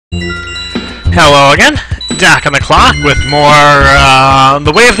Hello again, Dak on the clock with more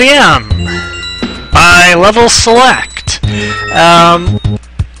The Way of the M by Level Select.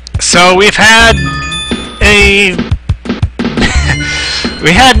 So we've had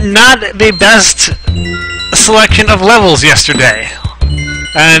we had not the best selection of levels yesterday,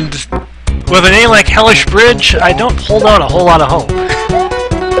 and with a name like Hellish Bridge, I don't hold out a whole lot of hope.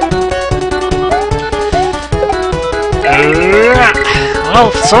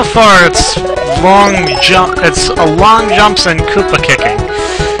 Well, so far it's long jumps and Koopa kicking,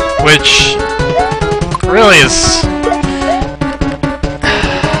 which really is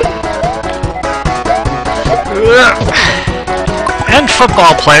and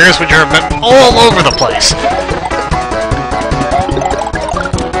football players, which are all over the place.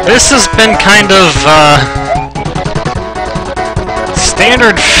 This has been kind of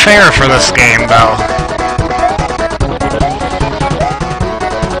standard fare for this game, though.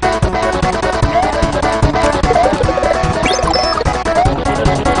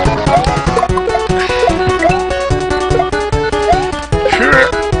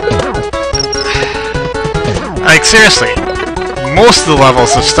 Like, seriously, most of the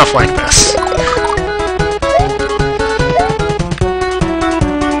levels have stuff like this.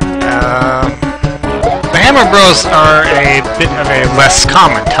 The Hammer Bros are a bit of a less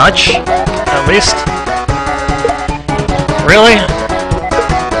common touch, at least. Really?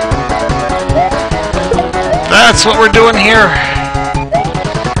 That's what we're doing here.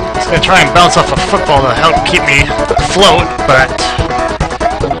 Just gonna try and bounce off a football to help keep me afloat, but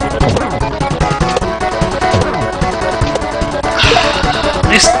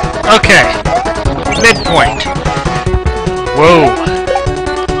okay, midpoint. Whoa.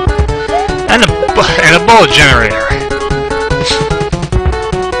 And a bullet generator.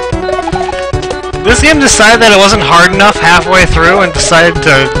 This game decided that it wasn't hard enough halfway through and decided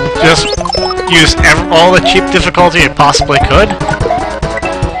to just use all the cheap difficulty it possibly could.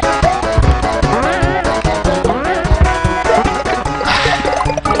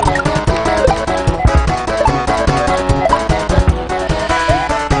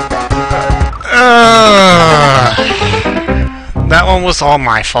 That one was all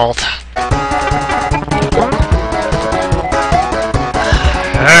my fault.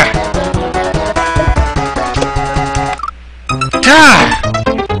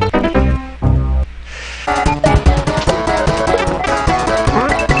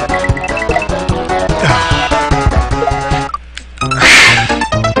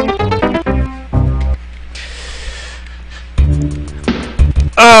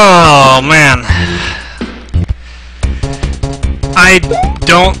 Oh man. I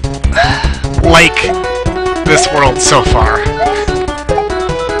don't like this world so far.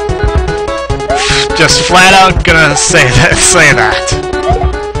 Just flat out gonna say that.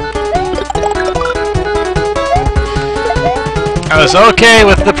 I was okay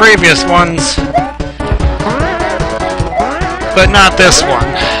with the previous ones, but not this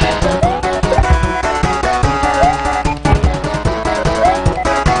one.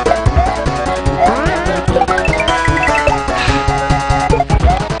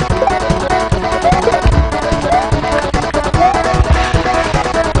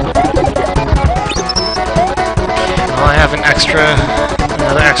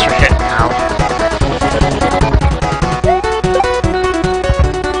 Another extra hit now.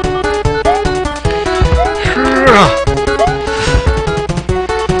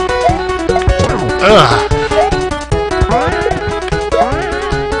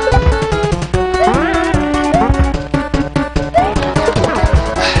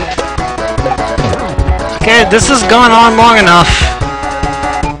 Okay, this has gone on long enough.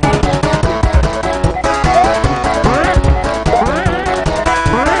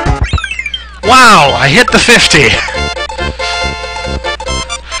 Wow, I hit the 50!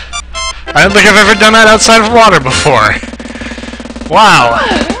 I don't think I've ever done that outside of water before. Wow.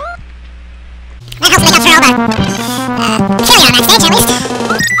 That helps me get through all the material on that stage, at least.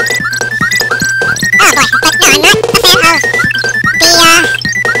 Oh boy, but no, I'm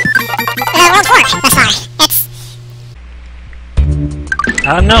not a fan of the World 4 thus far. It's... I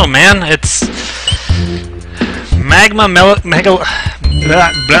don't know, man. It's... Magma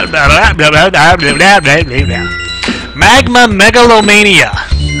Megalomania.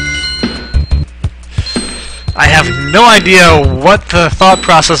 I have no idea what the thought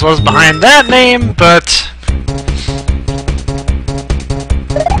process was behind that name, but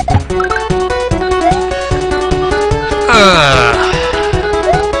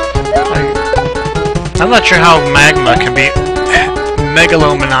I'm not sure how magma can be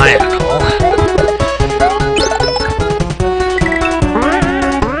megalomaniacal.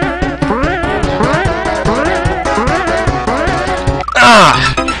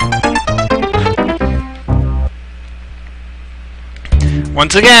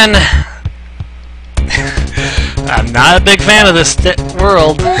 Once again, I'm not a big fan of this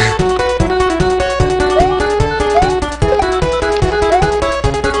world.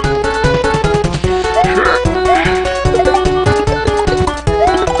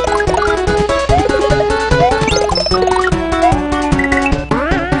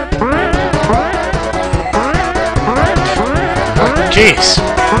 Jeez.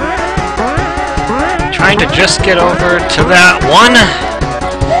 Trying to just get over to that one.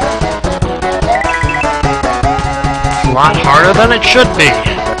 It's a lot harder than it should be.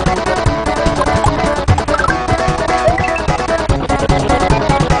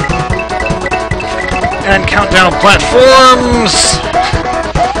 And countdown platforms.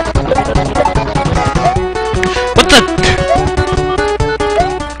 What the?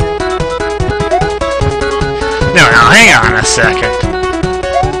 No, hang on a second.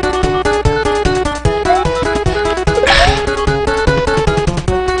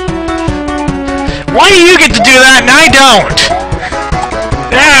 Why do you get to do that and I don't?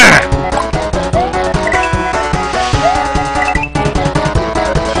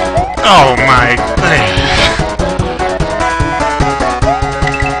 Oh my...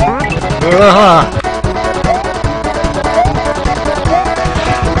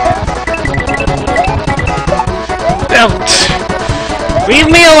 Leave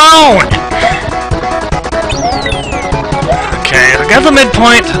me alone! Okay, I got the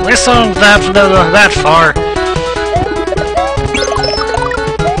midpoint. At least I'm that far.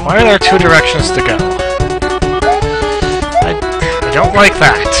 Why are there two directions to go? I don't like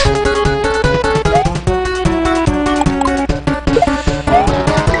that.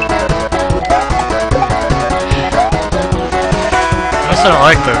 I also don't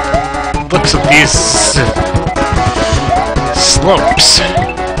like the looks of these slopes.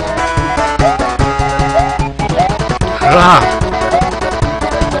 Ah.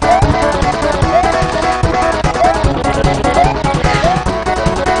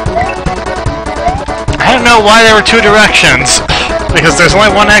 I don't know why there were two directions, because there's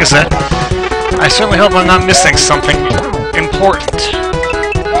only one exit. I certainly hope I'm not missing something important.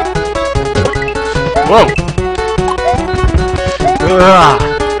 Whoa! Ugh.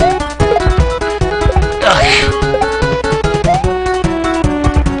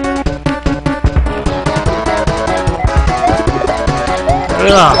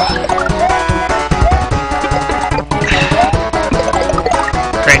 Ugh.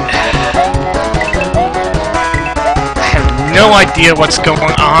 Great. I have no idea what's going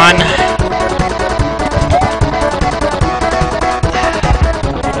on.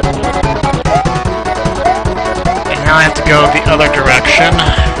 And now I have to go the other direction.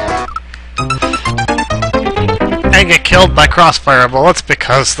 And get killed by crossfire bullets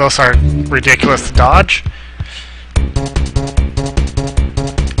because those are ridiculous to dodge.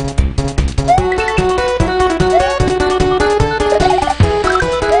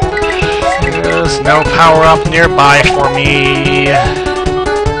 No power-up nearby for me.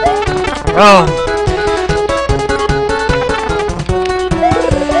 Oh.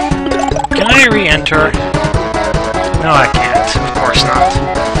 Can I re-enter? No, I can't. Of course not.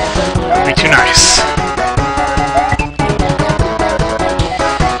 That would be too nice.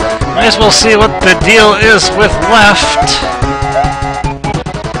 Might as well see what the deal is with left.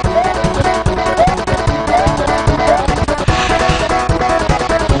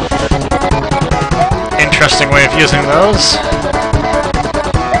 Interesting way of using those.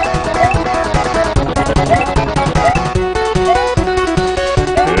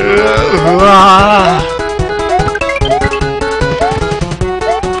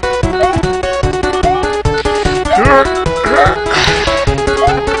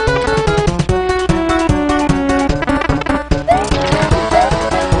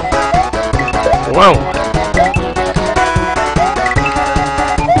 Whoa.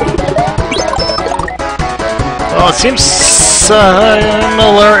 Well, it seems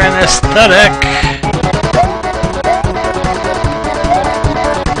similar in aesthetic.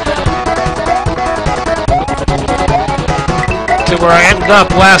 To where I ended up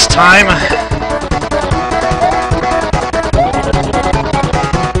last time.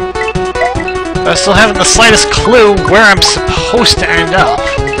 I still haven't the slightest clue where I'm supposed to end up.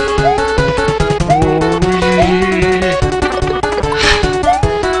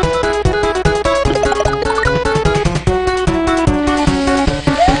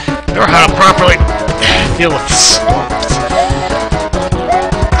 Or how to properly deal with slopes.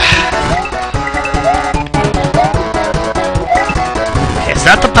 Is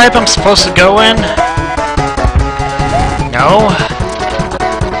that the pipe I'm supposed to go in? No.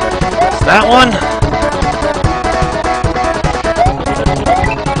 Is that one?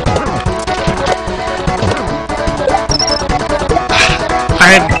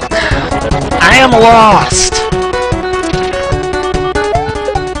 I am lost.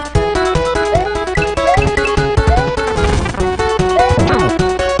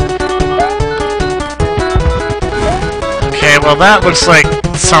 Okay, well that looks like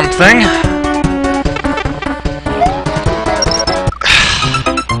something.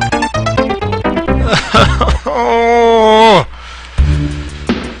 Oh.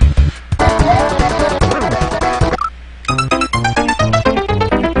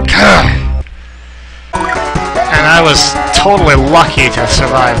 And I was totally lucky to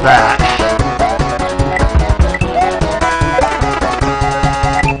survive that.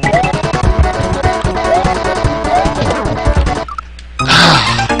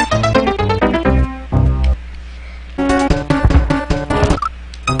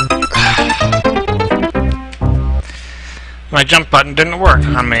 My jump button didn't work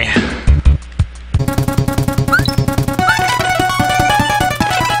on me.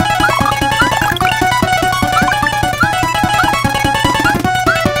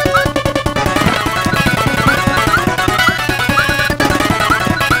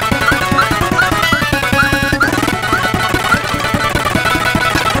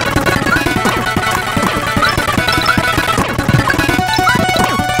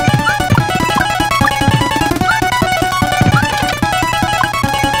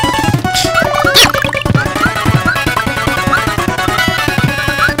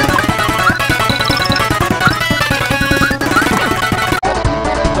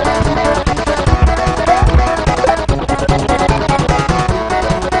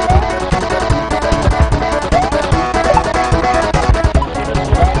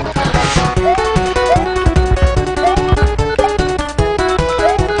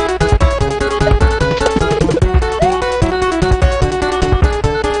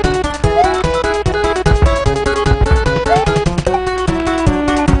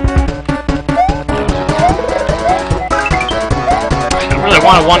 I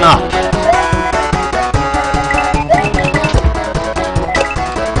want to one-up.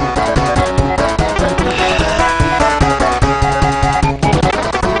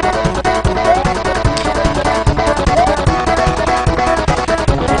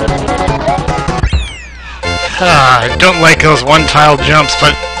 I don't like those one-tile jumps,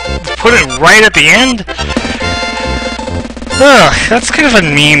 but put it right at the end? Ugh, that's kind of a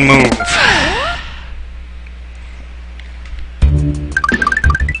mean move.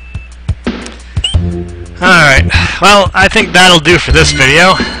 Alright, well, I think that'll do for this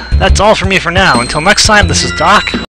video. That's all from me for now. Until next time, this is Doc.